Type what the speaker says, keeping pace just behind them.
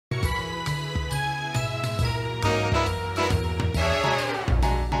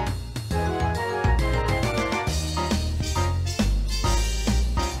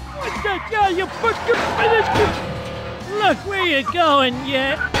Look, where you going,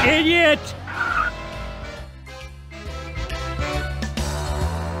 you idiot?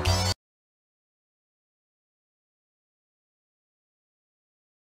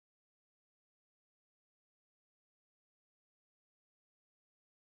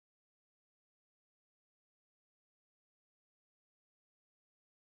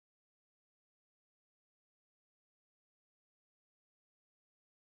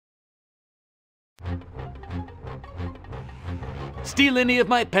 Steal any of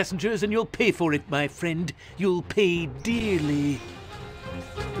my passengers and you'll pay for it, my friend. You'll pay dearly.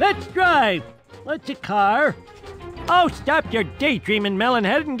 Let's drive. What's a car? Oh, stop your daydreaming,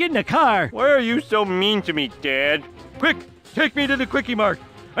 melonhead, and get in the car. Why are you so mean to me, Dad? Quick, take me to the Quickie Mart.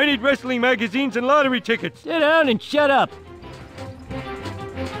 I need wrestling magazines and lottery tickets. Sit down and shut up.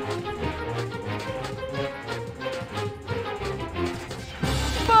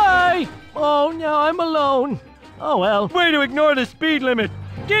 Bye. Oh, now I'm alone. Oh, well. Way to ignore the speed limit.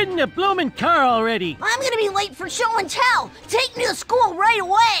 Get in the bloomin' car already. I'm gonna be late for show and tell. Take me to school right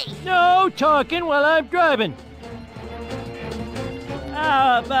away. No talking while I'm driving.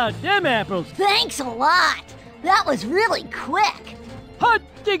 How about them apples? Thanks a lot. That was really quick. Hot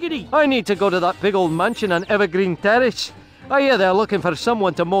diggity. I need to go to that big old mansion on Evergreen Terrace. I hear they're looking for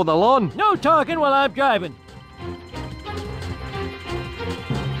someone to mow the lawn. No talking while I'm driving.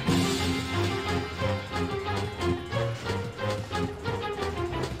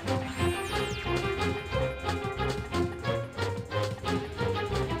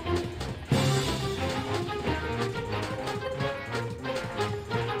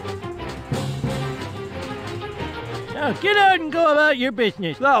 Now get out and go about your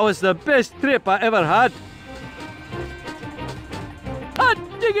business. That was the best trip I ever had. Hot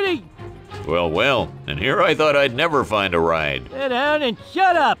diggity! Well, well, and here I thought I'd never find a ride. Sit down and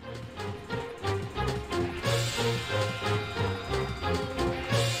shut up.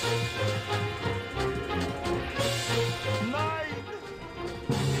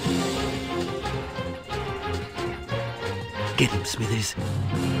 Get him, Smithers.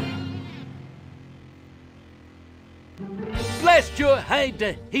 Blast your hide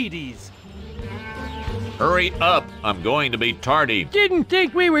to Hades. Hurry up, I'm going to be tardy. Didn't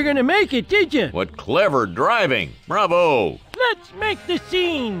think we were gonna make it, did you? What clever driving. Bravo. Let's make the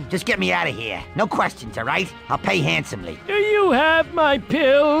scene. Just get me out of here. No questions, all right? I'll pay handsomely. Do you have my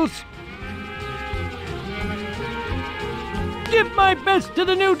pills? Give my best to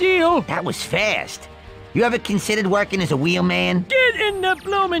the New Deal. That was fast. You ever considered working as a wheelman? Get in the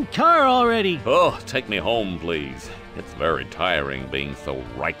bloomin' car already. Oh, take me home, please. It's very tiring being so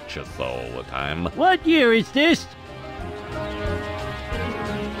righteous all the time. What year is this?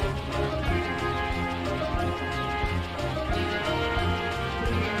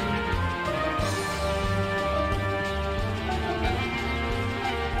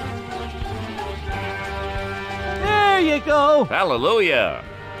 There you go. Hallelujah.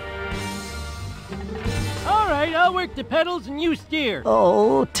 All right, I'll work the pedals and you steer.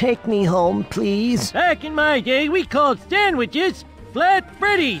 Oh, take me home, please. Back in my day, we called sandwiches Flat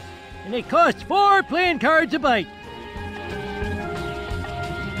Freddies, and they cost 4 playing cards a bite.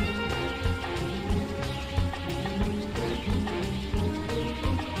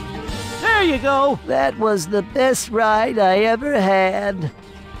 There you go. That was the best ride I ever had.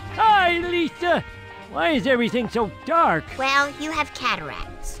 Hi, Lisa. Why is everything so dark? Well, you have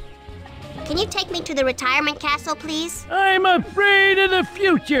cataracts. Can you take me to the retirement castle, please? I'm afraid of the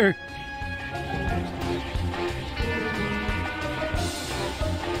future.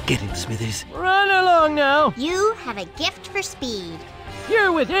 Get him, Smithers. Run along now. You have a gift for speed.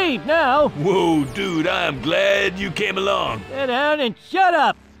 You're with Abe now. Whoa, dude, I'm glad you came along. Sit down and shut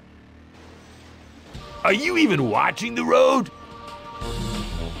up. Are you even watching the road?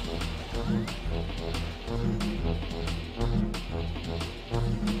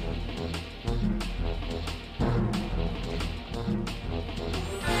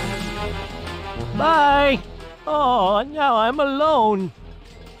 Bye. Oh, now I'm alone.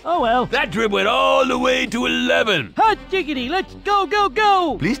 Oh, well. That trip went all the way to 11. Hot diggity, let's go, go,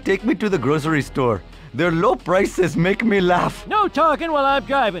 go. Please take me to the grocery store. Their low prices make me laugh. No talking while I'm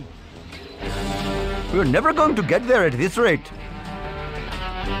driving. We're never going to get there at this rate.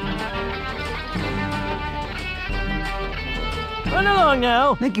 Run along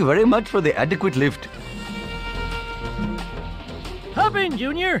now. Thank you very much for the adequate lift. Hop in,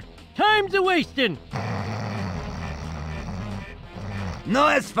 Junior. Time's a-wasting. No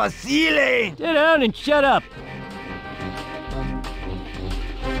es facile. Sit down and shut up.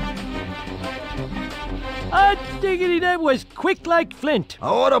 Hot diggity, that was quick like flint.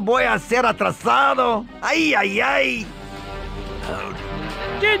 Ahora voy a ser atrasado. Ay, ay, ay.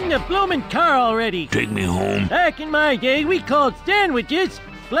 Get in the bloomin' car already. Take me home. Back in my day, we called sandwiches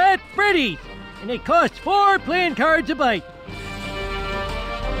Flat Freddies, and they cost 4 playing cards a bite.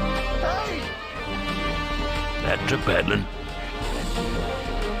 That's a paddling.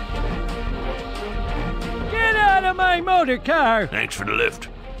 Get out of my motor car. Thanks for the lift.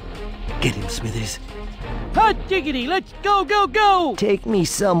 Get him, Smithers. Hot diggity, let's go, go, go. Take me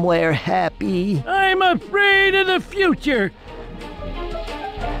somewhere happy. I'm afraid of the future.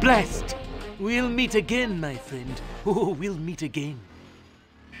 Blast! We'll meet again, my friend. Oh, we'll meet again.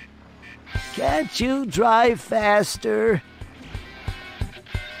 Can't you drive faster?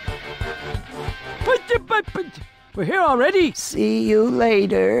 We're here already. See you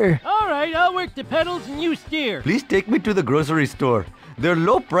later. All right, I'll work the pedals and you steer. Please take me to the grocery store. Their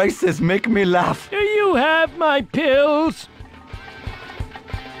low prices make me laugh. Do you have my pills?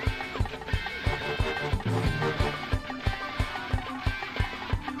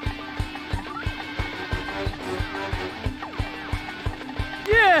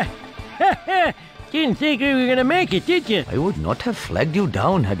 Yeah! Didn't think we were gonna make it, did you? I would not have flagged you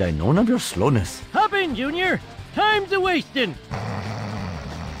down had I known of your slowness. Hop in, Junior. Time's a-wasting.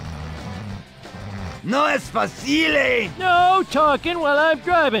 No es facile. No talking while I'm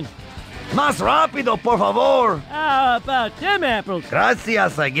driving. Más rápido, por favor. How about them apples?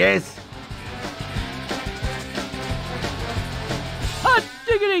 Gracias, I guess. Hot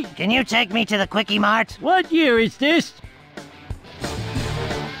diggity! Can you take me to the Quickie Mart? What year is this?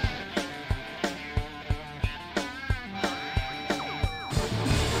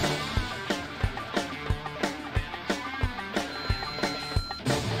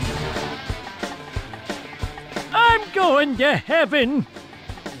 I'm going to heaven.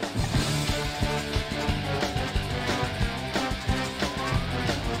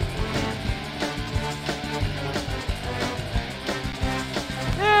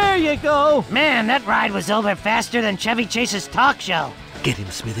 There you go. Man, that ride was over faster than Chevy Chase's talk show. Get him,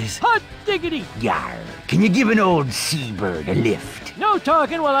 Smithers. Hot diggity. Yar, can you give an old seabird a lift? No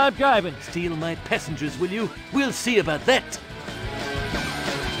talking while I'm driving. Steal my passengers, will you? We'll see about that.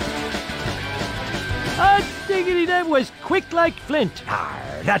 Hot diggity, that was quick like flint.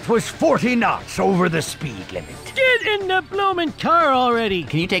 That was 40 knots over the speed limit. Get in the bloomin' car already.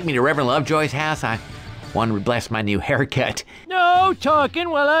 Can you take me to Reverend Lovejoy's house? I want to bless my new haircut. No talking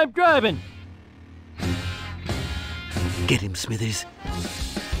while I'm driving. Get him, Smithers.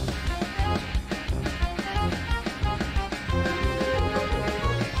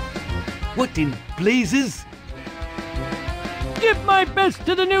 What in blazes? Give my best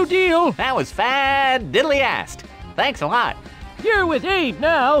to the New Deal. That was fad diddly-assed. Thanks a lot. You're with Abe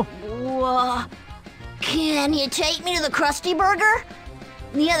now. Can you take me to the Krusty Burger?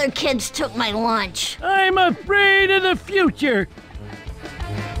 The other kids took my lunch. I'm afraid of the future.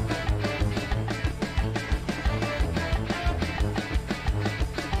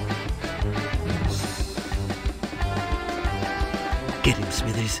 Get him,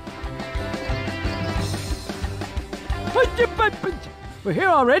 Smithers. We're here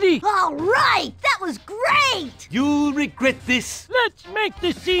already. All right, that was great. You'll regret this. Let's make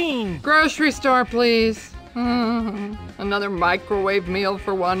the scene. Grocery store, please. Another microwave meal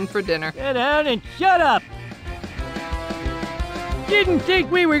for one for dinner. Get down and shut up. Didn't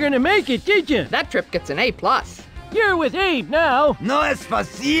think we were gonna make it, did you? That trip gets an A+. You're with Abe now. No es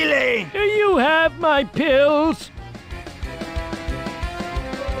facile. Do you have my pills?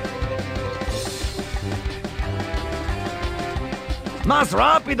 Más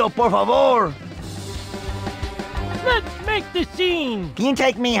rápido, por favor. Let's make the scene. Can you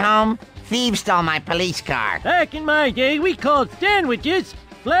take me home? Thieves stole my police car. Back in my day, we called sandwiches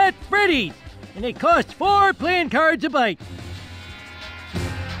Flat Freddies, and they cost 4 playing cards a bite.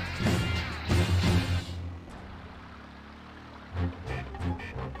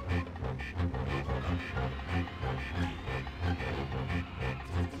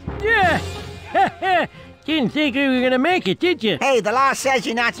 Yeah! Didn't think we were gonna make it, did you? Hey, the law says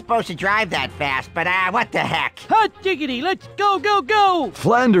you're not supposed to drive that fast, but what the heck? Hot diggity, let's go, go, go!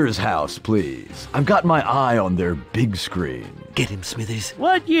 Flanders house, please. I've got my eye on their big screen. Get him, Smithers.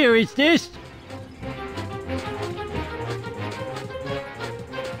 What year is this?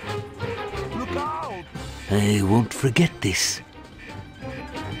 Look out! I won't forget this.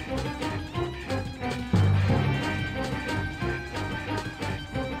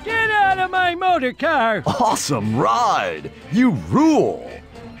 Get out of my motor car! Awesome ride! You rule!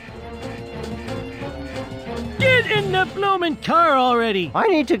 Get in the bloomin' car already! I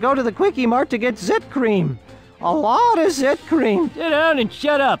need to go to the Quickie Mart to get zit cream. A lot of zit cream. Sit down and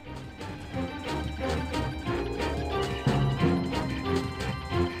shut up.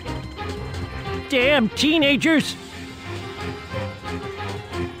 damn teenagers!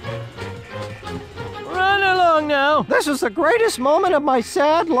 Run along now! This is the greatest moment of my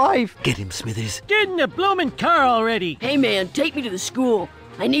sad life. Get him, Smithers. Get in the bloomin' car already! Hey man, take me to the school.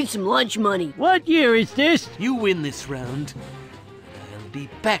 I need some lunch money. What year is this? You win this round. I'll be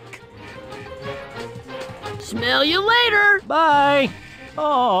back. Smell you later. Bye!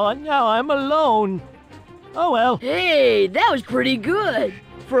 Oh, now I'm alone. Oh well. Hey, that was pretty good.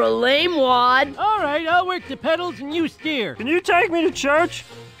 For a lame wad. Alright, I'll work the pedals and you steer. Can you take me to church?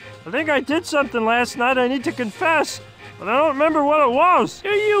 I think I did something last night I need to confess, but I don't remember what it was. Do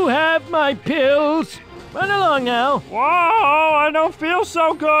you have my pills? Run along now. Whoa, I don't feel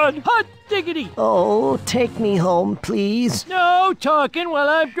so good. Hot diggity! Oh, take me home, please. No talking while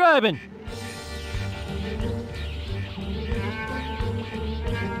I'm driving.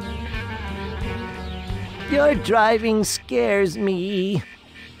 Your driving scares me.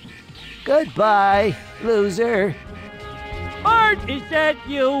 Goodbye, loser. Art, is that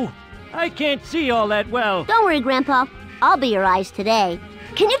you? I can't see all that well. Don't worry, Grandpa. I'll be your eyes today.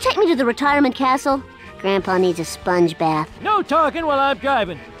 Can you take me to the retirement castle? Grandpa needs a sponge bath. No talking while I'm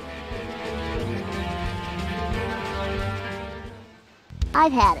driving.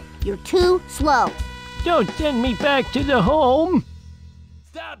 I've had it. You're too slow. Don't send me back to the home.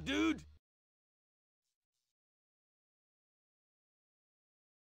 Stop, dude!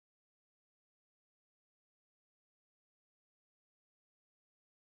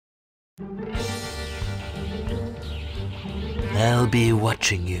 I'll be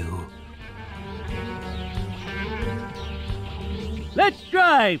watching you. Let's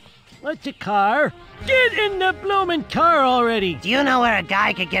drive. What's a car? Get in the bloomin' car already. Do you know where a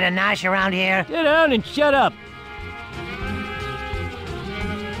guy could get a nosh around here? Sit down and shut up.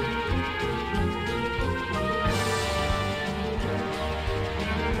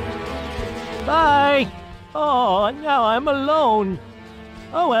 Bye. Oh, now I'm alone.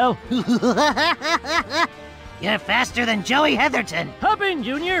 Oh well. You're faster than Joey Heatherton. Hop in,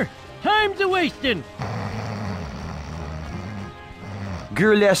 Junior. Time's a-wasting.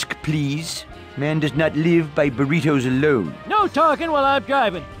 Girlesque, please. Man does not live by burritos alone. No talking while I'm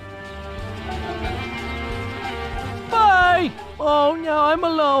driving. Bye. Oh, now I'm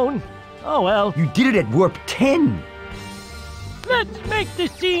alone. Oh well. You did it at warp 10. Let's make the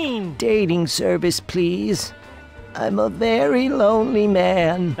scene. Dating service, please. I'm a very lonely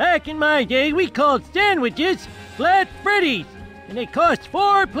man. Back in my day, we called sandwiches Flat Freddies, and they cost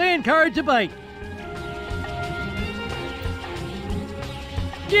 4 playing cards a bite.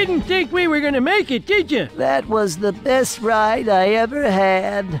 Didn't think we were gonna make it, did you? That was the best ride I ever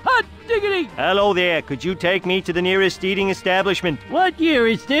had. Hot diggity! Hello there. Could you take me to the nearest eating establishment? What year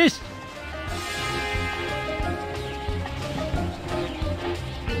is this?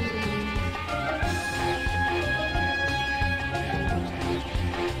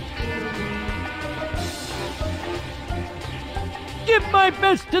 Give my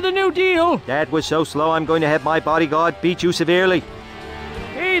best to the New Deal! That was so slow I'm going to have my bodyguard beat you severely.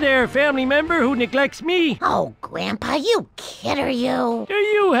 Hey there, family member who neglects me. Oh, Grandpa, you kidder, you. Do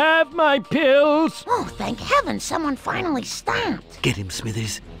you have my pills? Oh, thank heaven someone finally stopped. Get him,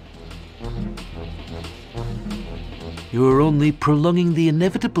 Smithers. You're only prolonging the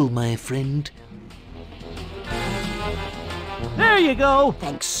inevitable, my friend. There you go.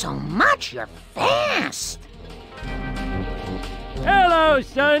 Thanks so much. You're fast. Hello,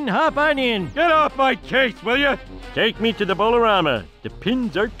 son. Hop on in. Get off my case, will you? Take me to the Bolorama. The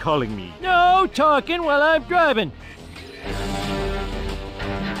pins are calling me. No talking while I'm driving.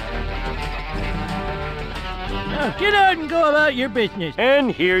 Now get out and go about your business.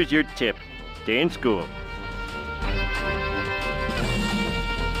 And here's your tip. Stay in school.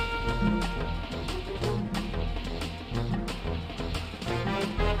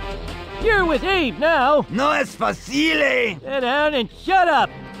 You're with Abe now. No es facile. Sit down and shut up.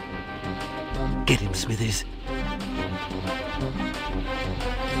 Get him, Smithers.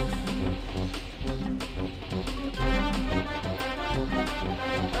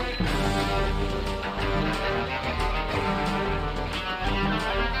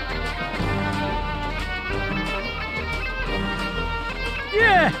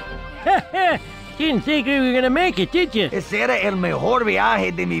 Yeah. Didn't think we were gonna make it, did you? Ese era el mejor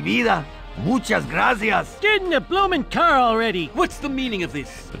viaje de mi vida. Muchas gracias. Get in the bloomin' car already. What's the meaning of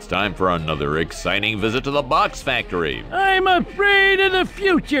this? It's time for another exciting visit to the box factory. I'm afraid of the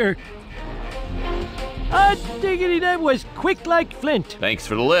future. Hot diggity, that was quick like flint. Thanks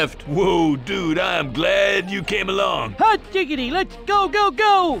for the lift. Whoa, dude, I'm glad you came along. Hot diggity, let's go, go,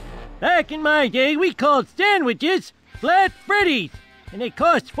 go. Back in my day, we called sandwiches Flat Freddies, and it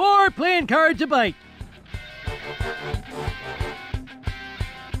costs 4 playing cards a bite.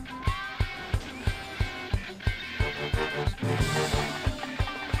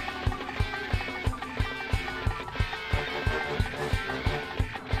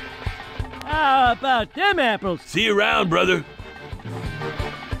 How about them apples? See you around, brother.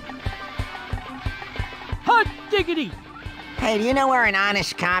 Hot diggity! Hey, do you know where an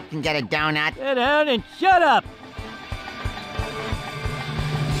honest cop can get a donut? Sit down and shut up!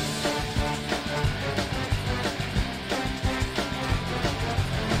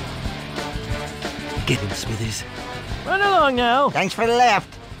 Get him, Smithers. Run along now. Thanks for the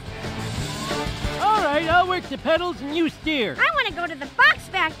lift. All right, I'll work the pedals and you steer. I want to go to the box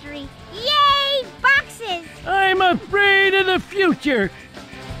factory. Yay, boxes! I'm afraid of the future.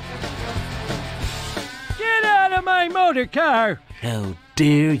 Get out of my motor car. How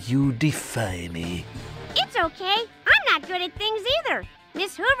dare you defy me? It's okay. I'm not good at things either.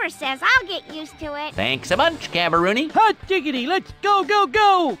 Miss Hoover says I'll get used to it. Thanks a bunch, Cabaroony. Hot diggity, let's go, go,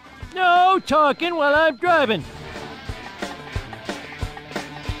 go! No talking while I'm driving.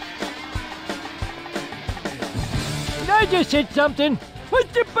 Did I just hit something?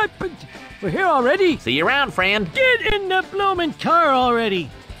 We're here already? See you around, friend. Get in the bloomin' car already!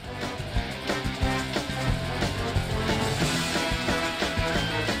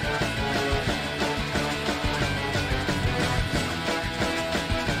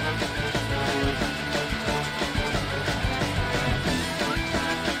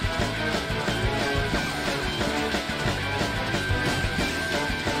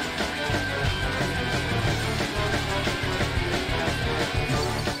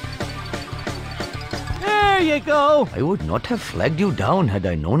 There you go. I would not have flagged you down had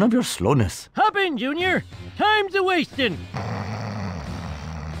I known of your slowness. Hop in, Junior. Time's a-wasting.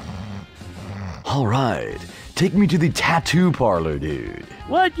 All right, take me to the tattoo parlor, dude.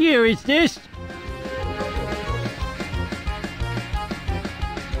 What year is this?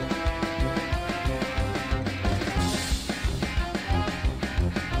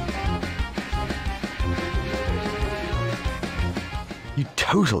 You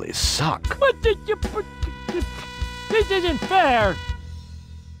totally suck. What did you... This isn't fair.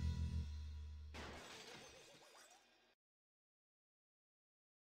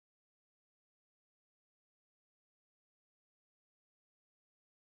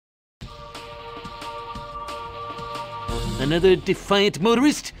 Another defiant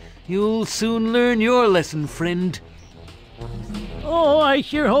motorist? You'll soon learn your lesson, friend. Oh, I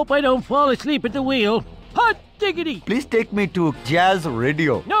sure hope I don't fall asleep at the wheel. Hot diggity! Please take me to Jazz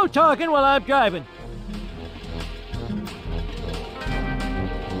Radio. No talking while I'm driving.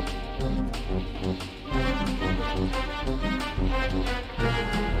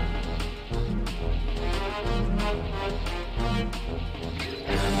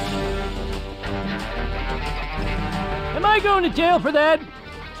 Am I going to jail for that?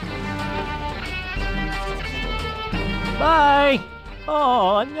 Bye.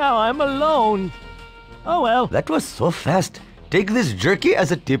 Oh, now I'm alone. Oh well. That was so fast. Take this jerky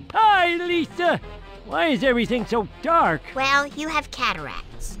as a tip. Hi, Lisa. Why is everything so dark? Well, you have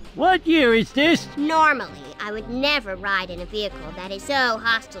cataracts. What year is this? Normally, I would never ride in a vehicle that is so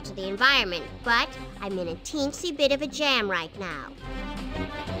hostile to the environment, but I'm in a teensy bit of a jam right now.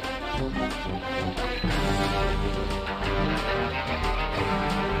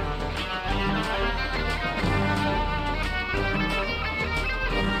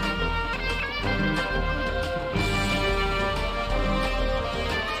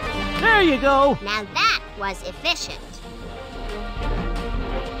 There you go. Now that was efficient.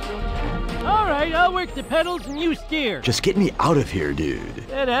 All right, I'll work the pedals and you steer. Just get me out of here, dude.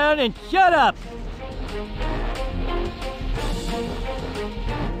 Sit down and shut up.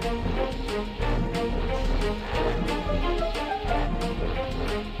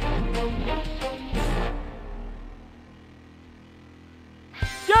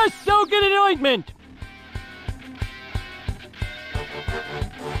 Just soak it in ointment.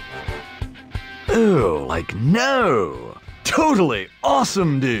 Ew, like no. Totally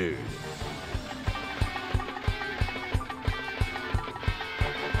awesome, dude.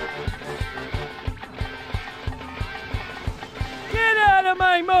 Get out of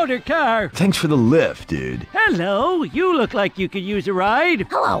my motor car. Thanks for the lift, dude. Hello, you look like you could use a ride.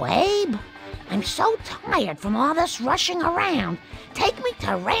 Hello, Abe. I'm so tired from all this rushing around. Take me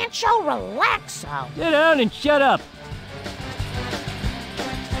to Rancho Relaxo. Sit down and shut up.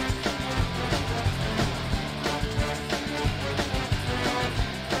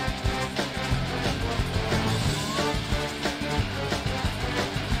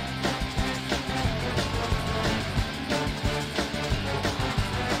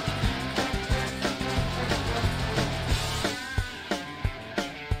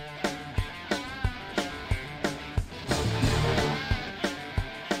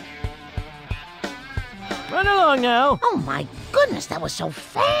 along now. Oh my goodness, that was so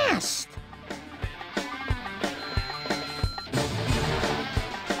fast.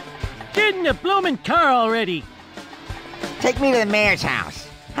 Get in the bloomin' car already. Take me to the mayor's house.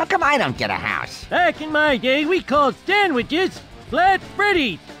 How come I don't get a house? Back in my day, we called sandwiches Flat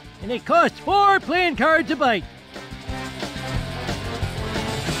Freddies, and they cost 4 playing cards a bite.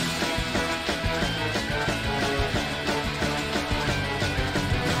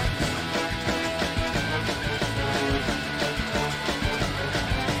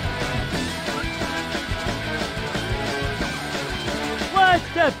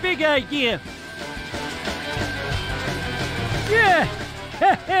 What's the big idea? Yeah!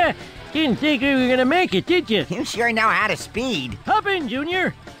 Didn't think we were gonna make it, did you? You sure know how to speed. Hop in,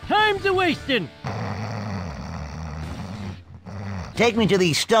 Junior. Time's a-wasting. Take me to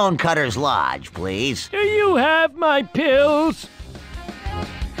the Stonecutter's Lodge, please. Do you have my pills?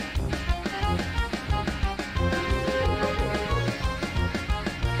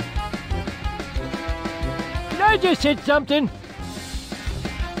 Did I just hit something?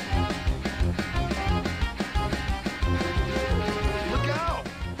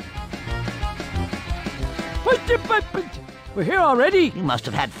 We're here already? You must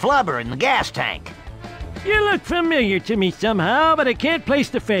have had flubber in the gas tank. You look familiar to me somehow, but I can't place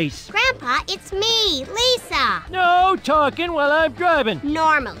the face. Grandpa, it's me, Lisa. No talking while I'm driving.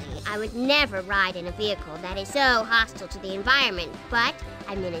 Normally, I would never ride in a vehicle that is so hostile to the environment, but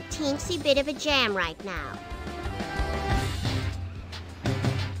I'm in a teensy bit of a jam right now.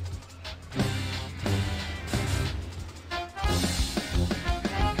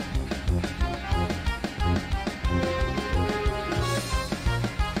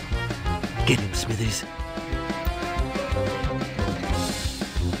 Get him, Smithers.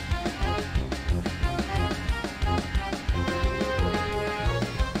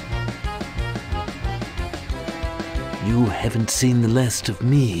 You haven't seen the last of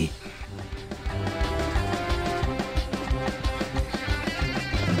me.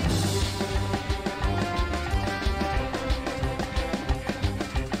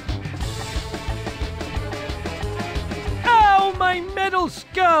 Ow, my metal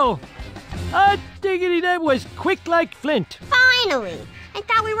skull! Diggity, that was quick like flint. Finally! I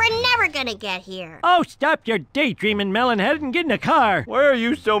thought we were never gonna get here. Oh, stop your daydreaming, melonhead, and get in the car. Why are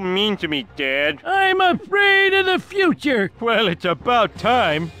you so mean to me, Dad? I'm afraid of the future. Well, it's about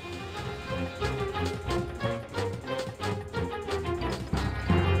time.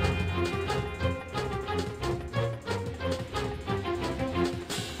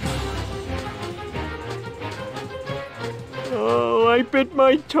 Oh, I bit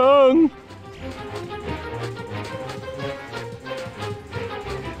my tongue.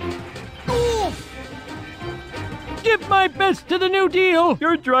 Give my best to the New Deal.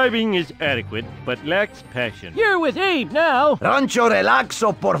 Your driving is adequate, but lacks passion. You're with Abe now. Rancho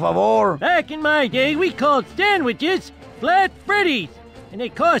relaxo, por favor. Back in my day, we called sandwiches Flat Freddies, and they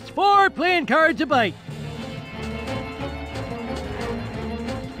cost 4 playing cards a bite.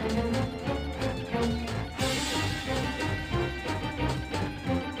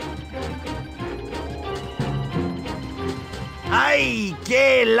 ¡Ay,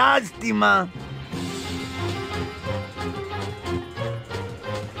 qué lástima!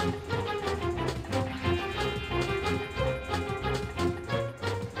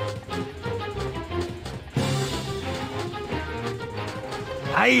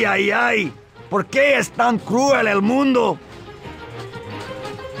 ¡Ay, ay, ay! ¿Por qué es tan cruel el mundo?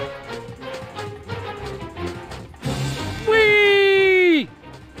 Whee!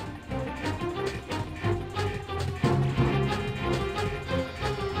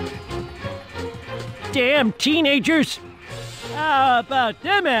 Damn teenagers! How about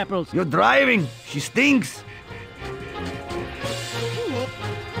them apples? You're driving. She stinks.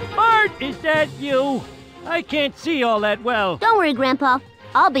 Art, is that you? I can't see all that well. Don't worry, Grandpa.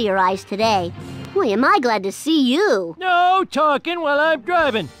 I'll be your eyes today. Boy, am I glad to see you. No talking while I'm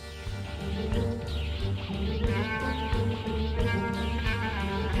driving.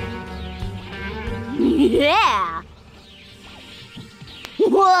 Yeah!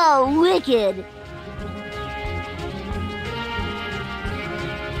 Whoa, wicked!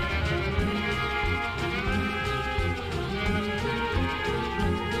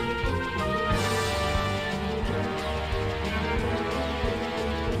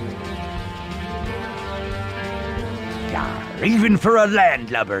 Even for a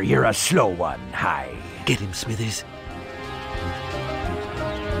landlubber, you're a slow one. Hi. Get him, Smithers.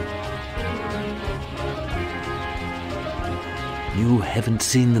 You haven't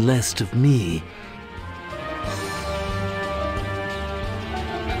seen the last of me.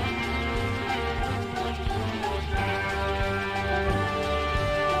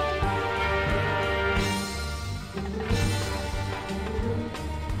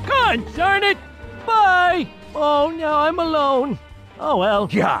 Darn it! Bye! Oh, now I'm alone. Oh, well.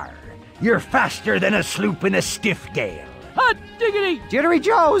 Yar, you're faster than a sloop in a stiff gale. Hot diggity! Jittery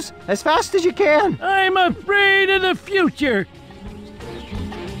Joes, as fast as you can. I'm afraid of the future.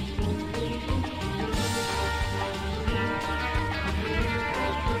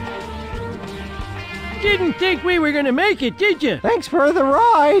 Didn't think we were gonna make it, did you? Thanks for the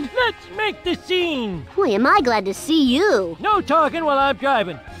ride. Let's make the scene. Boy, am I glad to see you. No talking while I'm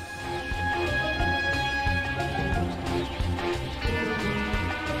driving.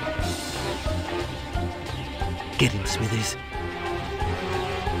 Get him, Smithers.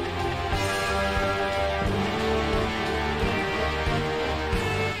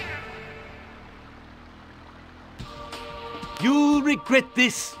 You'll regret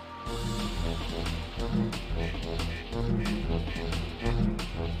this.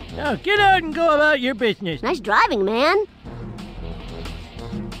 Now get out and go about your business. Nice driving, man.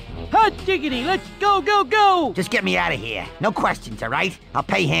 Hot diggity, let's go, go, go! Just get me out of here. No questions, all right? I'll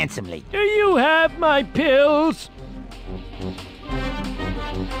pay handsomely. Do you have my pills?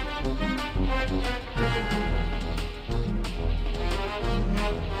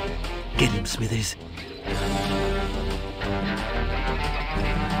 Get him, Smithers.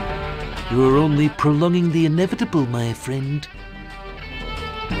 You are only prolonging the inevitable, my friend.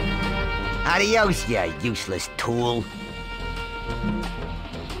 Adios, you useless tool.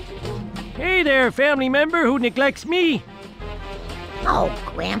 Hey there, family member who neglects me. Oh,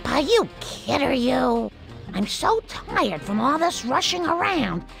 Grandpa, you kid are you? I'm so tired from all this rushing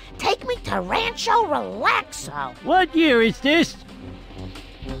around. Take me to Rancho Relaxo. What year is this?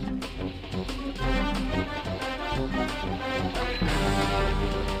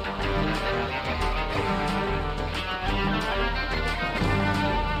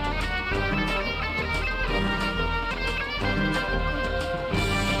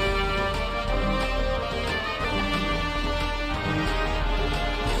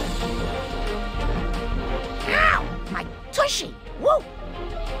 Ow! My tushy! Woo!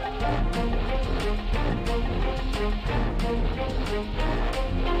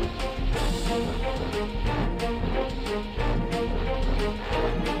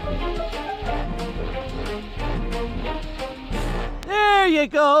 There you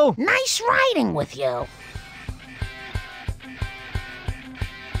go. Nice riding with you.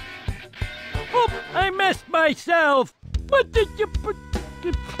 Oh, I messed myself. What did you put?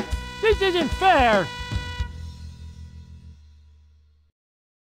 This isn't fair.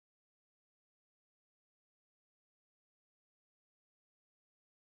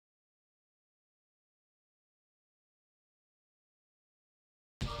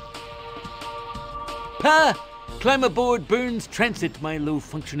 Pa! Climb aboard Burns Transit, my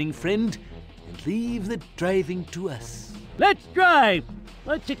low-functioning friend, and leave the driving to us. Let's drive.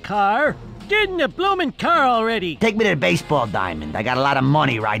 What's a car? Get in the bloomin' car already. Take me to the baseball diamond. I got a lot of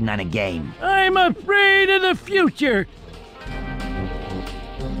money riding on a game. I'm afraid of the future.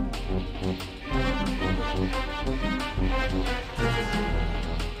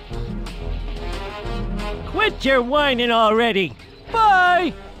 Quit your whining already.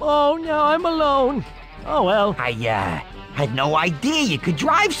 Bye. Oh, now I'm alone. Oh, well. I had no idea you could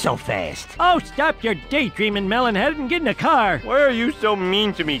drive so fast. Oh, stop your daydreaming, melonhead, and get in the car. Why are you so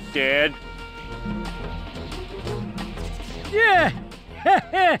mean to me, Dad? Yeah.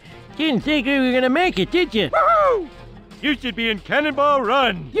 Didn't think we were gonna make it, did you? Woohoo! You should be in Cannonball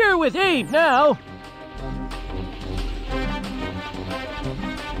Run. You're with Abe now.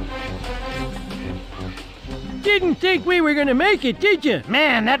 Didn't think we were gonna make it, did you?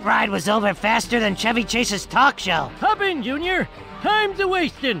 Man, that ride was over faster than Chevy Chase's talk show. Hop in, Junior. Time's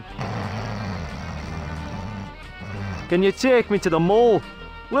a-wasting. Can you take me to the mall?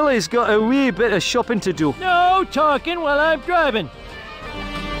 Willie's got a wee bit of shopping to do. No talking while I'm driving.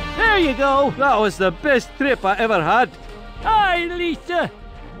 There you go. That was the best trip I ever had. Hi, Lisa.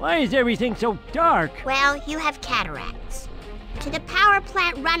 Why is everything so dark? Well, you have cataracts. To the power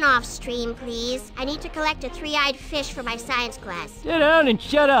plant runoff stream, please. I need to collect a three-eyed fish for my science class. Sit down and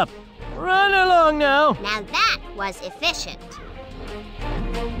shut up. Run along now. Now that was efficient.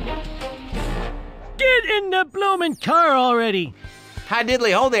 Get in the bloomin' car already. Hi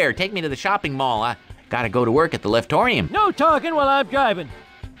diddly ho there, take me to the shopping mall. I gotta go to work at the Leftorium. No talking while I'm driving.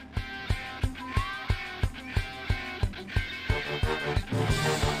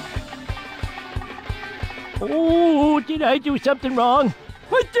 Oh, did I do something wrong?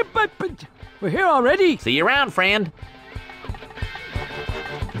 We're here already. See you around, friend.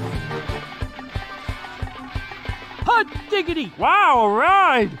 Hot diggity. Wow,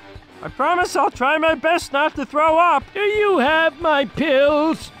 ride! I promise I'll try my best not to throw up. Do you have my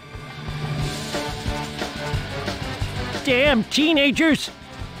pills? Damn teenagers!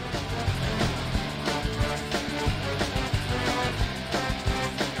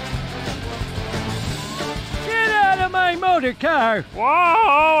 Get out of my motor car! Whoa,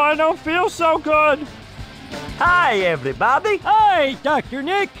 I don't feel so good. Hi, everybody. Hi, Dr.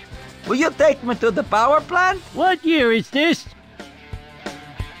 Nick! Will you take me to the power plant? What year is this?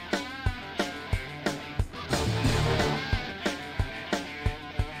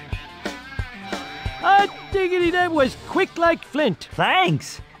 Hot diggity, that was quick like flint.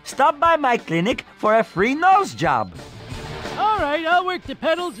 Thanks. Stop by my clinic for a free nose job. All right, I'll work the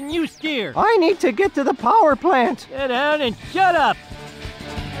pedals and you steer. I need to get to the power plant. Sit down and shut up.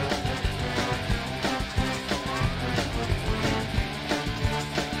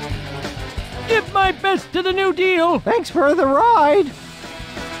 Give my best to the New Deal. Thanks for the ride.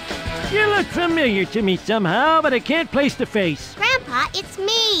 You look familiar to me somehow, but I can't place the face. Grandpa, it's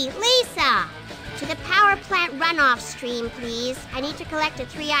me, Lisa. To the power plant runoff stream, please. I need to collect a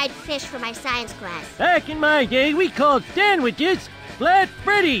three-eyed fish for my science class. Back in my day, we called sandwiches flat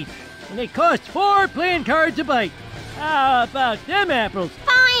Freddies, and they cost 4 playing cards a bite. How about them apples?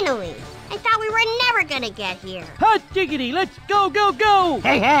 Finally! I thought we were never gonna get here. Hot diggity, let's go, go, go!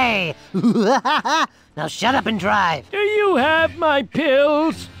 Hey, hey! Now shut up and drive. Do you have my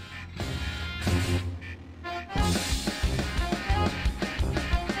pills?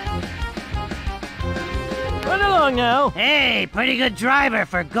 Run along now. Hey, pretty good driver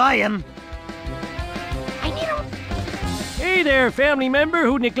for Goyam. Hey there, family member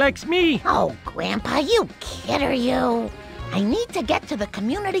who neglects me. Oh, Grandpa, you kid or you? I need to get to the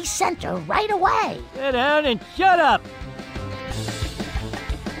community center right away. Sit down and shut up.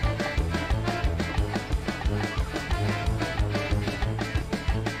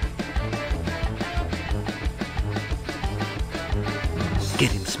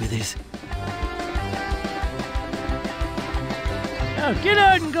 Get him, Smithers. Now get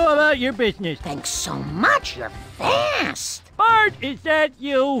out and go about your business. Thanks so much. You're fast. Bart, is that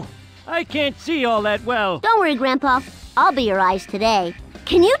you? I can't see all that well. Don't worry, Grandpa. I'll be your eyes today.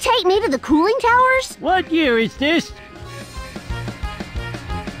 Can you take me to the cooling towers? What year is this?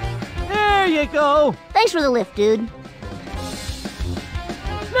 There you go. Thanks for the lift, dude.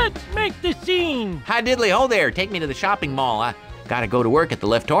 Let's make the scene. Hi, diddly ho there. Take me to the shopping mall. I gotta go to work at the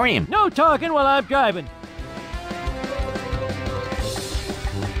leftorium. No talking while I'm driving.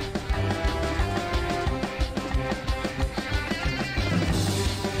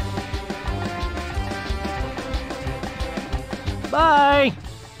 Bye.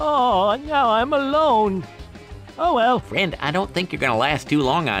 Oh, now I'm alone. Oh well. Friend, I don't think you're gonna last too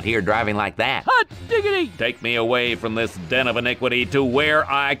long out here driving like that. Hot diggity! Take me away from this den of iniquity to where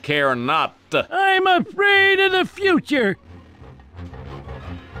I care not. I'm afraid of the future.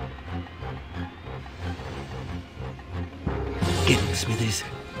 Get him, Smithers.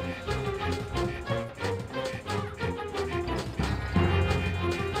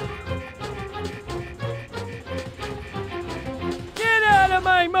 Get out of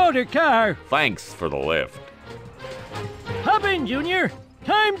my motor car. Thanks for the lift. Hop in, Junior.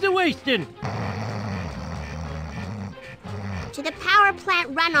 Time's a-wasting. To the power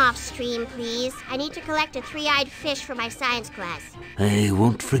plant runoff stream, please. I need to collect a three-eyed fish for my science class. I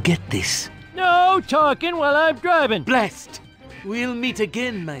won't forget this. No talking while I'm driving. Blast! We'll meet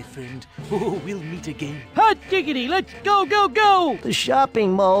again, my friend. Oh, we'll meet again. Hot diggity, let's go, go, go! The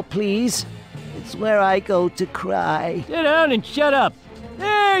shopping mall, please. It's where I go to cry. Sit down and shut up.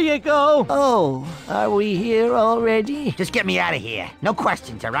 There you go. Oh, are we here already? Just get me out of here. No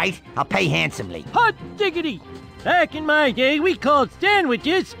questions, all right? I'll pay handsomely. Hot diggity! Back in my day, we called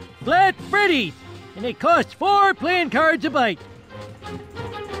sandwiches flat Freddies, and they cost 4 playing cards a bite.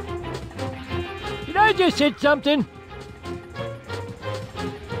 Did I just hit something?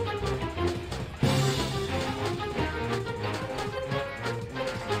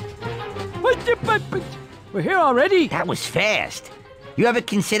 We're here already? That was fast. You ever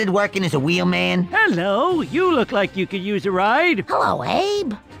considered working as a wheelman? Hello, you look like you could use a ride. Hello,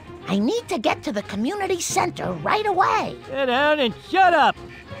 Abe. I need to get to the community center right away. Sit down and shut up.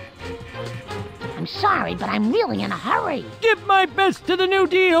 I'm sorry, but I'm really in a hurry. Give my best to the New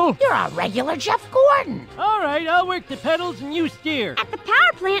Deal. You're a regular Jeff Gordon. All right, I'll work the pedals and you steer. At the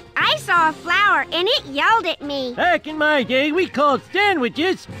power plant, I saw a flower and it yelled at me. Back in my day, we called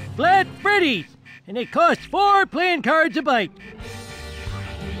sandwiches flat Freddies, and they cost 4 playing cards a bite.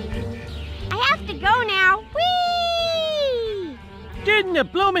 I have to go now. Whee! Get in the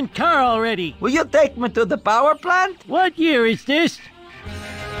bloomin' car already. Will you take me to the power plant? What year is this?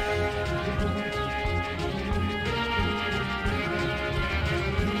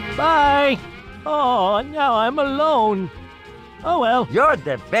 Bye. Oh, now I'm alone. Oh well. You're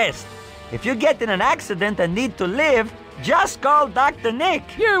the best. If you get in an accident and need to live, just call Dr. Nick.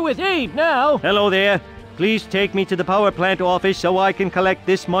 You're with Abe now. Hello there. Please take me to the power plant office so I can collect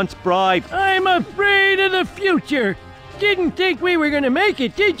this month's bribe. I'm afraid of the future. Didn't think we were gonna make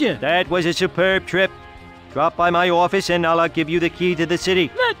it, did you? That was a superb trip. Drop by my office and I'll give you the key to the city.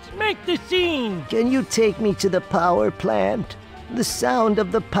 Let's make the scene. Can you take me to the power plant? The sound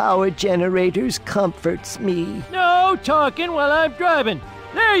of the power generators comforts me. No talking while I'm driving.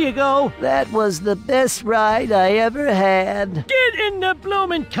 There you go. That was the best ride I ever had. Get in the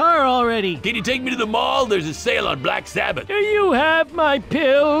bloomin' car already. Can you take me to the mall? There's a sale on Black Sabbath. Do you have my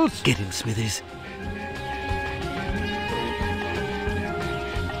pills? Get him, Smithers.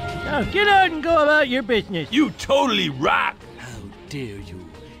 Now get out and go about your business. You totally rock. How dare you?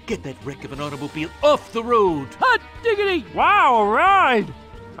 Get that wreck of an automobile off the road. Hot diggity. Wow, ride!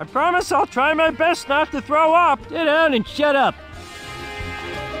 I promise I'll try my best not to throw up. Sit down and shut up.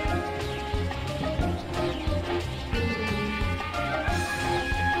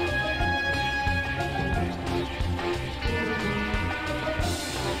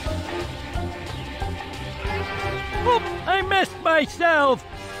 Oop, I messed myself.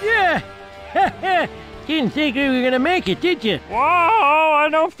 Yeah. Didn't think we were gonna make it, did you? Whoa, I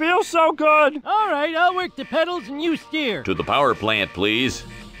don't feel so good. All right, I'll work the pedals and you steer. To the power plant, please.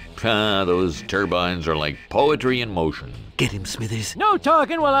 Those turbines are like poetry in motion. Get him, Smithers. No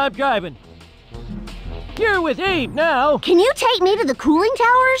talking while I'm driving. You're with Abe now. Can you take me to the cooling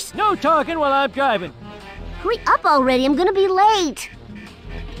towers? No talking while I'm driving. Hurry up already, I'm gonna be late.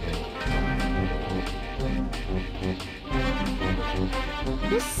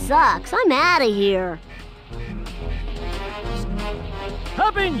 This sucks. I'm out of here.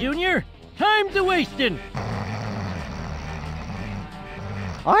 Hop in, Junior. Time's a-wasting.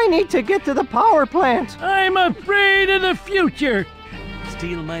 I need to get to the power plant. I'm afraid of the future.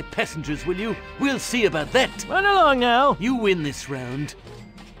 Steal my passengers, will you? We'll see about that. Run along now. You win this round,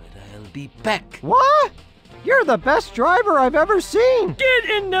 but I'll be back. What? You're the best driver I've ever seen. Get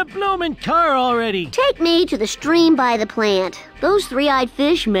in the bloomin' car already. Take me to the stream by the plant. Those three-eyed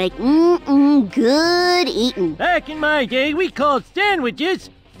fish make good eating. Back in my day, we called sandwiches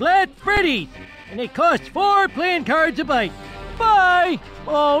Flat Freddies, and they cost 4 playing cards a bite. Bye.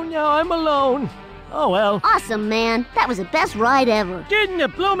 Oh, now I'm alone. Oh, well. Awesome, man. That was the best ride ever. Get in the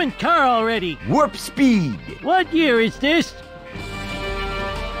bloomin' car already. Warp speed. What year is this?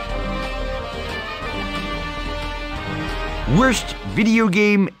 Worst video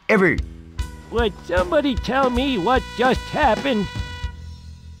game ever. Would somebody tell me what just happened?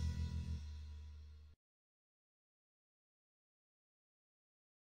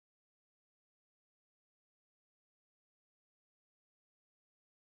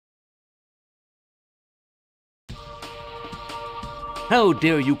 How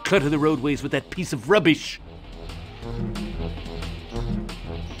dare you clutter the roadways with that piece of rubbish?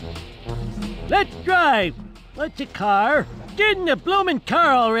 Let's drive. What's a car? Get in the bloomin'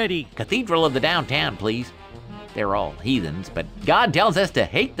 car already. Cathedral of the downtown, please. They're all heathens, but God tells us to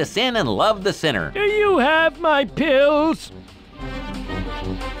hate the sin and love the sinner. Do you have my pills?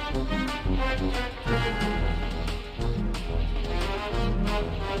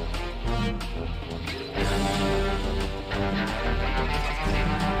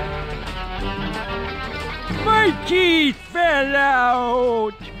 My teeth fell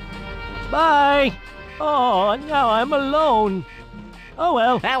out. Bye. Oh, now I'm alone. Oh,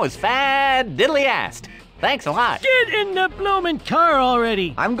 well. That was fad-diddly-ast. Thanks a lot. Get in the bloomin' car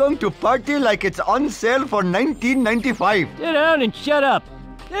already. I'm going to party like it's on sale for $19.95. Sit down and shut up.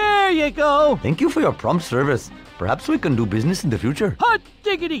 There you go. Thank you for your prompt service. Perhaps we can do business in the future. Hot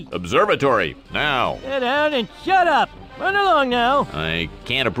diggity. Observatory, now. Sit down and shut up. Run along now. I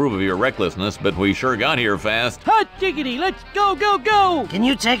can't approve of your recklessness, but we sure got here fast. Hot diggity, let's go, go, go. Can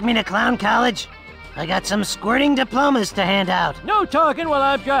you take me to clown college? I got some squirting diplomas to hand out. No talking while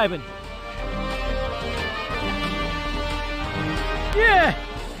I'm driving.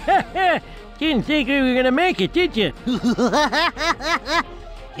 Yeah. Didn't think we were gonna make it, did you?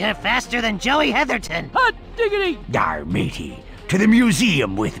 You're faster than Joey Heatherton. Hot diggity. Dar, matey. To the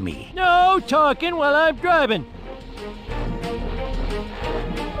museum with me. No talking while I'm driving.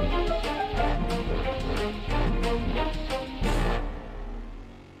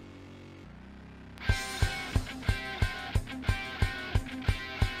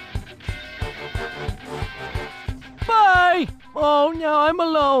 Bye! Oh, now I'm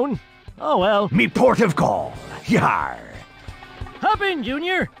alone. Oh, well. Me port of call. Yar. Hop in,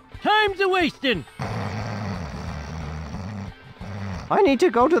 Junior. Time's a-wasting. I need to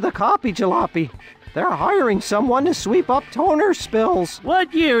go to the copy jalopy. They're hiring someone to sweep up toner spills.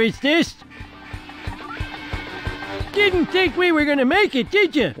 What year is this? Didn't think we were gonna make it,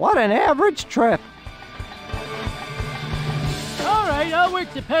 did you? What an average trip. All right, I'll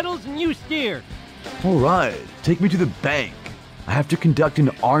work the pedals and you steer. All right, take me to the bank. I have to conduct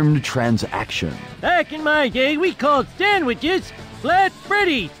an armed transaction. Back in my day, we called sandwiches Flat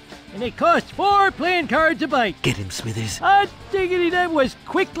Freddies, and they cost 4 playing cards a bite. Get him, Smithers. Hot diggity, that was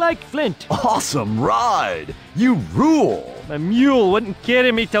quick like flint. Awesome ride! You rule! My mule wouldn't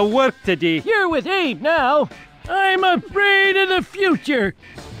carry me to work today. You're with Abe now. I'm afraid of the future.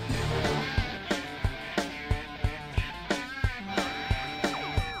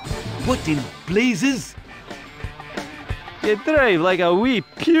 What in blazes? You drive like a wee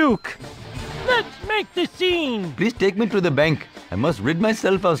puke. Let's make the scene. Please take me to the bank. I must rid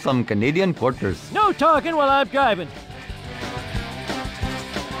myself of some Canadian quarters. No talking while I'm driving.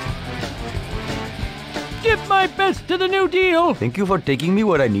 Give my best to the New Deal. Thank you for taking me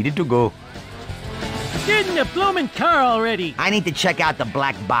where I needed to go. Get in the bloomin' car already. I need to check out the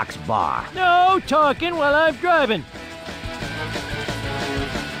Black Box Bar. No talking while I'm driving.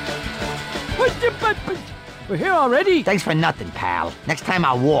 We're here already? Thanks for nothing, pal. Next time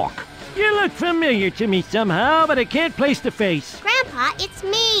I'll walk. You look familiar to me somehow, but I can't place the face. Grandpa, it's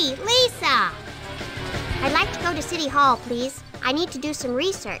me, Lisa. I'd like to go to City Hall, please. I need to do some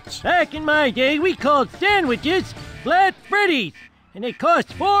research. Back in my day, we called sandwiches Flat Freddies, and they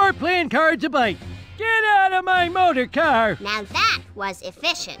cost 4 playing cards a bite. Get out of my motor car. Now that was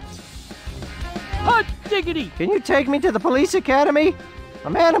efficient. Hot diggity. Can you take me to the police academy? A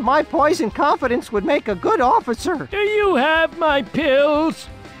man of my poise and confidence would make a good officer. Do you have my pills?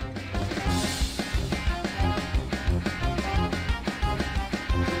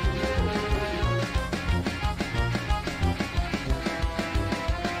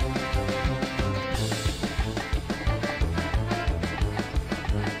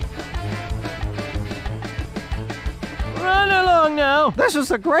 Run along now. This is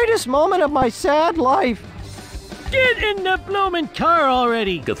the greatest moment of my sad life. Get in the bloomin' car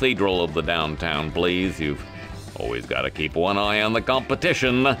already. Cathedral of the downtown, please. You've always got to keep one eye on the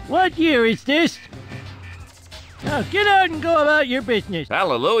competition. What year is this? Now get out and go about your business.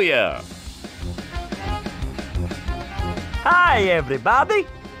 Hallelujah. Hi, everybody.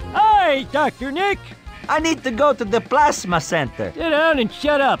 Hi, Dr. Nick. I need to go to the plasma center. Sit down and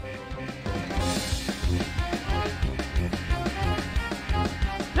shut up.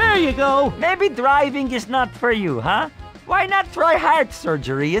 There you go. Maybe driving is not for you, huh? Why not try heart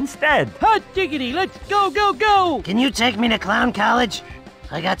surgery instead? Hot diggity, let's go, go, go! Can you take me to clown college?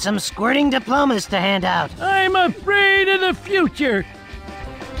 I got some squirting diplomas to hand out. I'm afraid of the future.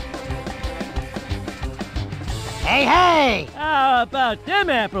 Hey, hey! How about them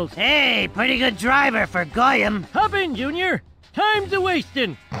apples? Hey, pretty good driver for Goyam. Hop in, Junior. Time's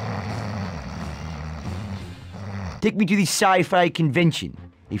a-wasting. Take me to the sci-fi convention.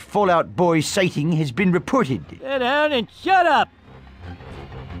 A Fallout Boy sighting has been reported. Sit down and shut up.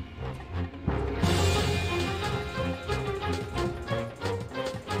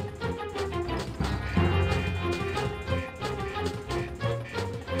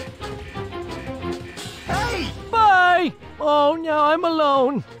 Hey! Bye! Oh, now I'm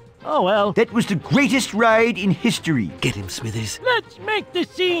alone. Oh, well. That was the greatest ride in history. Get him, Smithers. Let's make the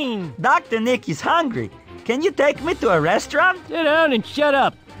scene. Dr. Nick is hungry. Can you take me to a restaurant? Sit down and shut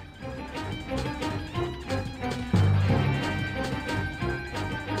up.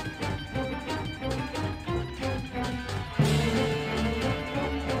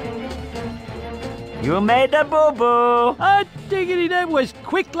 You made a boo-boo. Hot diggity, that was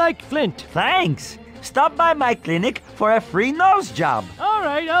quick like flint. Thanks. Stop by my clinic for a free nose job. All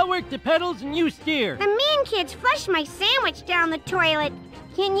right, I'll work the pedals and you steer. The mean kids flushed my sandwich down the toilet.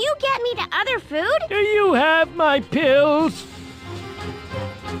 Can you get me to other food? Do you have my pills?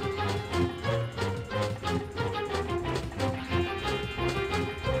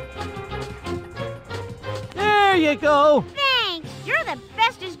 There you go. Thanks. You're the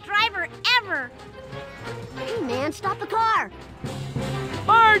bestest driver ever. Hey, man, stop the car.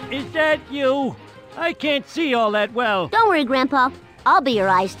 Bart, is that you? I can't see all that well. Don't worry, Grandpa. I'll be your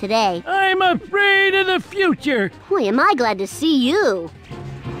eyes today. I'm afraid of the future. Boy, am I glad to see you.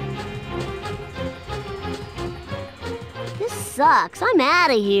 This sucks. I'm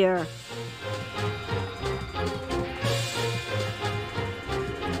out of here.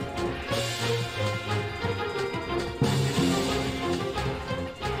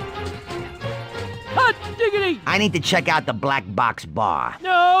 Hot diggity! I need to check out the Black Box Bar.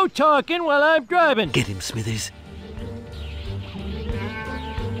 No talking while I'm driving. Get him, Smithers.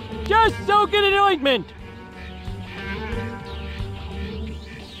 Just soak it in ointment.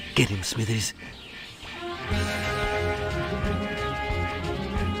 Get him, Smithers.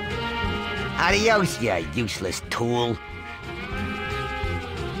 Adios, you useless tool.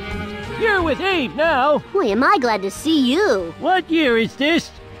 You're with Abe now. Boy, am I glad to see you. What year is this?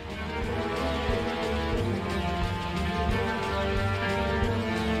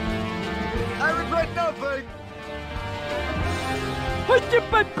 I regret nothing.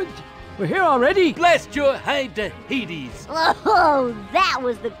 We're here already? Blast your hide to Hades. Oh, that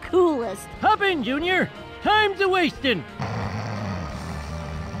was the coolest. Hop in, Junior. Time's a-wasting.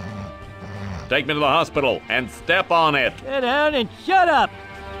 Take me to the hospital and step on it. Sit down and shut up.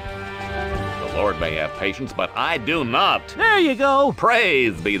 The Lord may have patience, but I do not. There you go.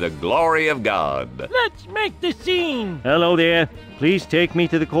 Praise be the glory of God. Let's make the scene. Hello there. Please take me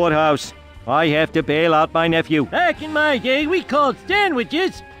to the courthouse. I have to bail out my nephew. Back in my day, we called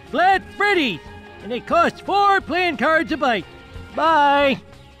sandwiches Flat Freddies, and they cost 4 playing cards a bite. Bye.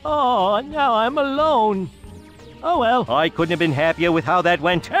 Oh, now I'm alone. Oh well. I couldn't have been happier with how that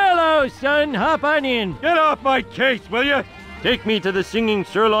went. Hello, son. Hop on in. Get off my case, will you? Take me to the Singing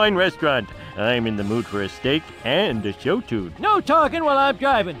Sirloin restaurant. I'm in the mood for a steak and a show tune. No talking while I'm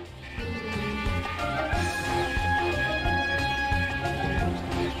driving.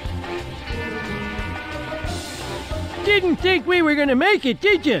 Didn't think we were gonna make it,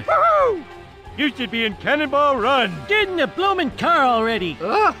 did you? Woohoo! You should be in Cannonball Run. Get in the bloomin' car already.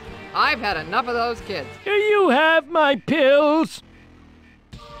 Ugh, I've had enough of those kids. Do you have my pills?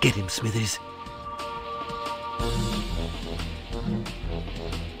 Get him, Smithers.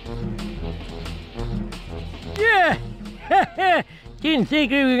 Yeah. Didn't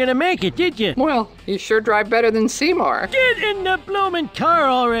think we were gonna make it, did you? Well, you sure drive better than Seymour. Get in the bloomin' car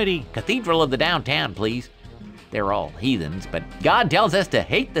already. Cathedral of the downtown, please. They're all heathens, but God tells us to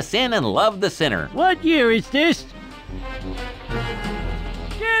hate the sin and love the sinner. What year is this?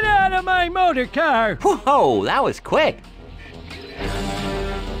 Get out of my motor car! Whoa, that was quick.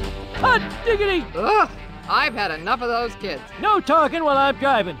 Hot diggity! Ugh, I've had enough of those kids. No talking while I'm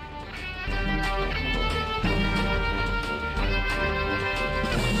driving.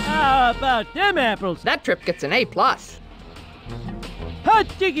 How about them apples? That trip gets an A+. Hot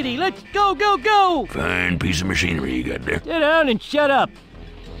diggity, let's go, go, go! Fine piece of machinery you got there. Sit down and shut up.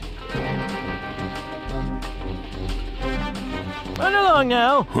 Run along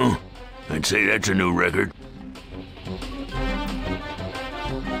now. Huh. I'd say that's a new record.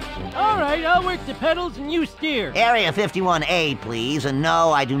 All right, I'll work the pedals and you steer. Area 51A, please. And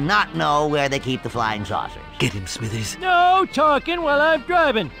no, I do not know where they keep the flying saucers. Get him, Smithers. No talking while I'm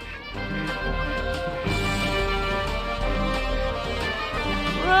driving.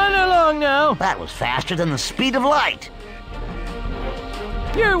 Run along now. That was faster than the speed of light.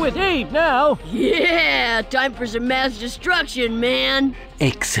 You're with Abe now. Yeah, time for some mass destruction, man.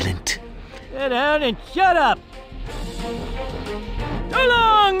 Excellent. Sit down and shut up. So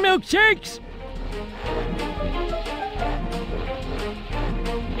long, milkshakes.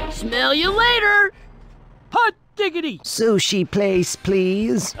 Smell you later. Hot diggity. Sushi place,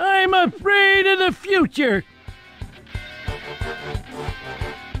 please. I'm afraid of the future.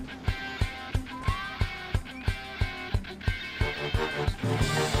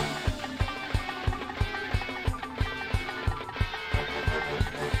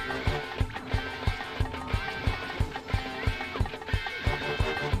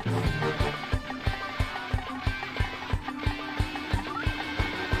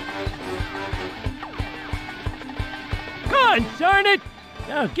 Darn it!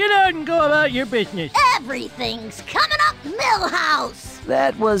 Now get out and go about your business. Everything's coming up Millhouse.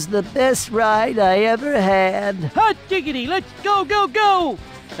 That was the best ride I ever had. Hot diggity, let's go, go, go!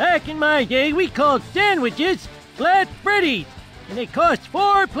 Back in my day, we called sandwiches Flat Freddies, and they cost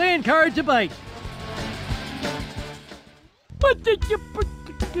 4 playing cards a bite. What did you...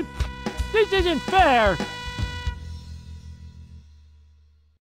 This isn't fair.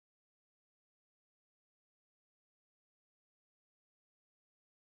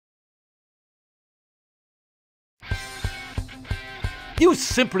 You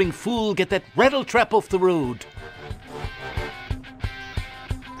simpering fool, get that rattle trap off the road.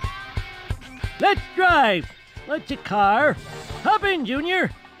 Let's drive. What's a car? Hop in,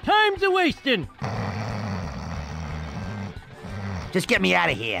 Junior. Time's a-wasting. Just get me out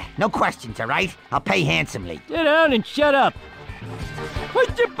of here. No questions, all right? I'll pay handsomely. Sit down and shut up.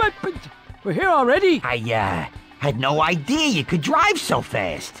 We're here already? I had no idea you could drive so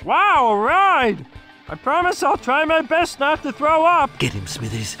fast. Wow, ride! I promise I'll try my best not to throw up. Get him,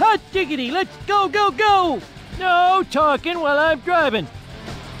 Smithers. Hot diggity, let's go, go, go! No talking while I'm driving.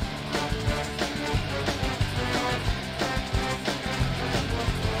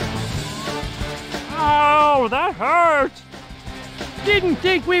 Ow, that hurts. Didn't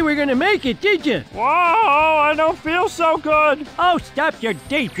think we were gonna make it, did you? Whoa, I don't feel so good. Oh, stop your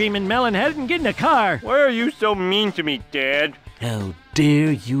daydreaming, melonhead, and get in the car. Why are you so mean to me, Dad? How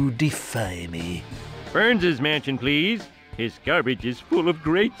dare you defy me? Burns's mansion, please. His garbage is full of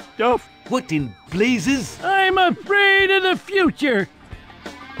great stuff. What in blazes? I'm afraid of the future.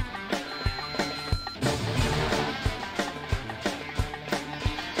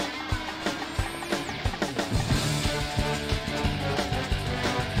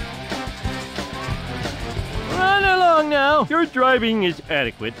 Run along now. Your driving is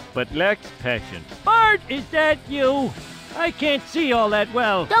adequate, but lacks passion. Bart, is that you? I can't see all that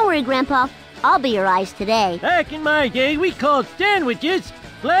well. Don't worry, Grandpa. I'll be your eyes today. Back in my day, we called sandwiches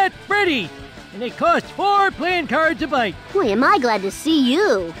Flat Freddies, and they cost 4 playing cards a bite. Boy, am I glad to see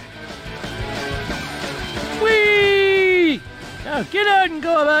you. Whee! Now get out and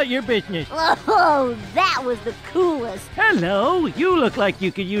go about your business. Oh, that was the coolest. Hello, you look like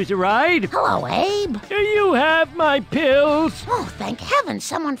you could use a ride. Hello, Abe. Do you have my pills? Oh, thank heaven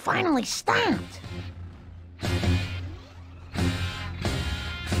someone finally stopped.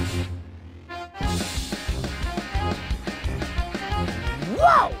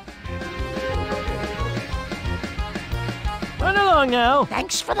 Whoa! Run along now.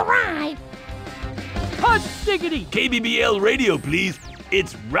 Thanks for the ride. Hot diggity. KBBL radio, please.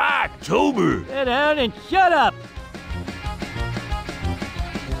 It's Rocktober. Sit down and shut up.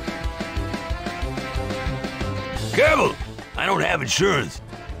 Careful! I don't have insurance.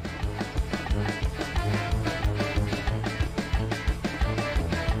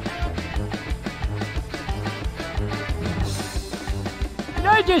 Did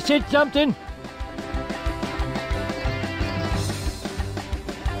I just hit something?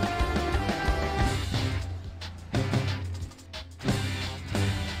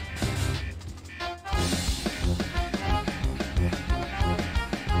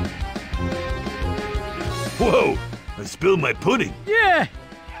 Whoa! I spilled my pudding. Yeah.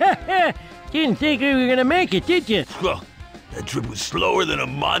 Didn't think we were gonna make it, did you? That trip was slower than a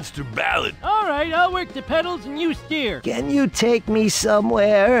monster ballad. All right, I'll work the pedals and you steer. Can you take me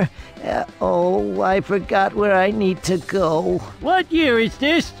somewhere? Oh, I forgot where I need to go. What year is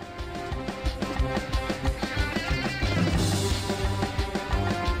this?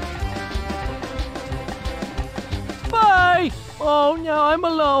 Bye! Oh, now I'm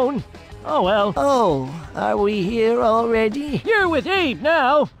alone. Oh, well. Oh, are we here already? You're with Abe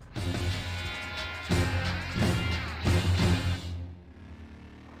now.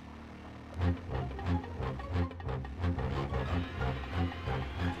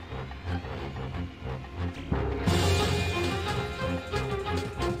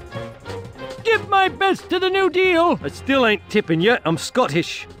 Give my best to the New Deal. I still ain't tipping yet. I'm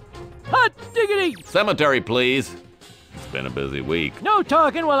Scottish. Hot diggity! Cemetery, please. It's been a busy week. No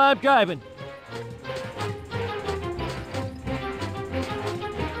talking while I'm driving.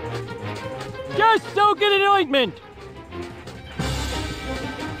 Just so get an ointment.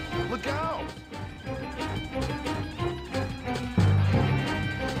 Look out!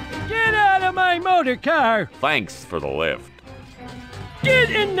 Get out of my motor car. Thanks for the lift.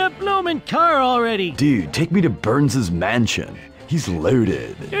 Get in the bloomin' car already. Dude, take me to Burns's mansion. He's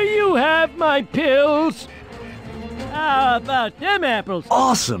loaded. Do you have my pills? How about them apples?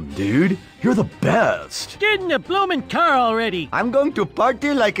 Awesome, dude. You're the best. Get in the bloomin' car already. I'm going to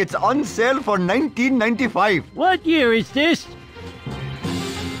party like it's on sale for $19.95. What year is this?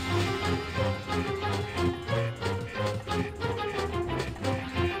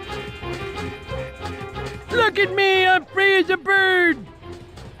 Look at me, I'm free as a bird.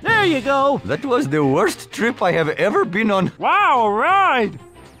 There you go. That was the worst trip I have ever been on. Wow, ride!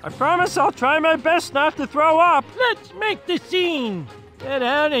 I promise I'll try my best not to throw up. Let's make the scene. Sit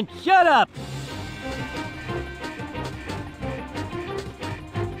down and shut up.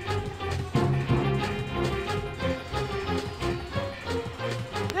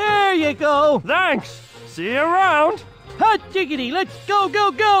 There you go. Thanks. See you around. Hot diggity, let's go,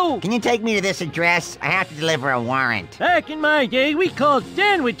 go, go. Can you take me to this address? I have to deliver a warrant. Back in my day, we called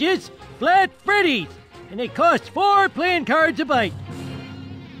sandwiches Flat Freddies, and they cost 4 playing cards a bite.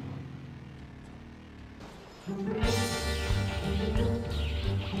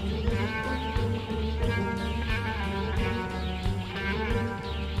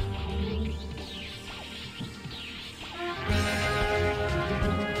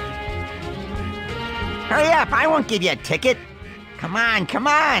 Hurry up, I won't give you a ticket. Come on, come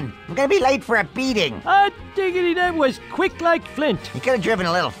on. I'm gonna be late for a beating. Hot diggity, that was quick like flint. You could have driven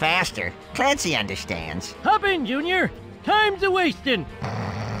a little faster. Clancy understands. Hop in, Junior. Time's a-wasting.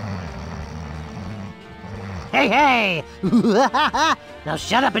 Hey, hey! Now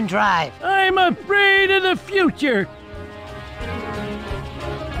shut up and drive. I'm afraid of the future.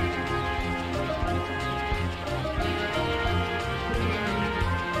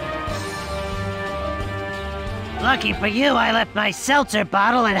 Lucky for you, I left my seltzer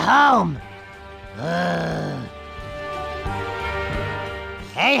bottle at home.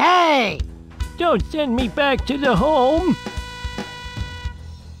 Hey, hey! Don't send me back to the home.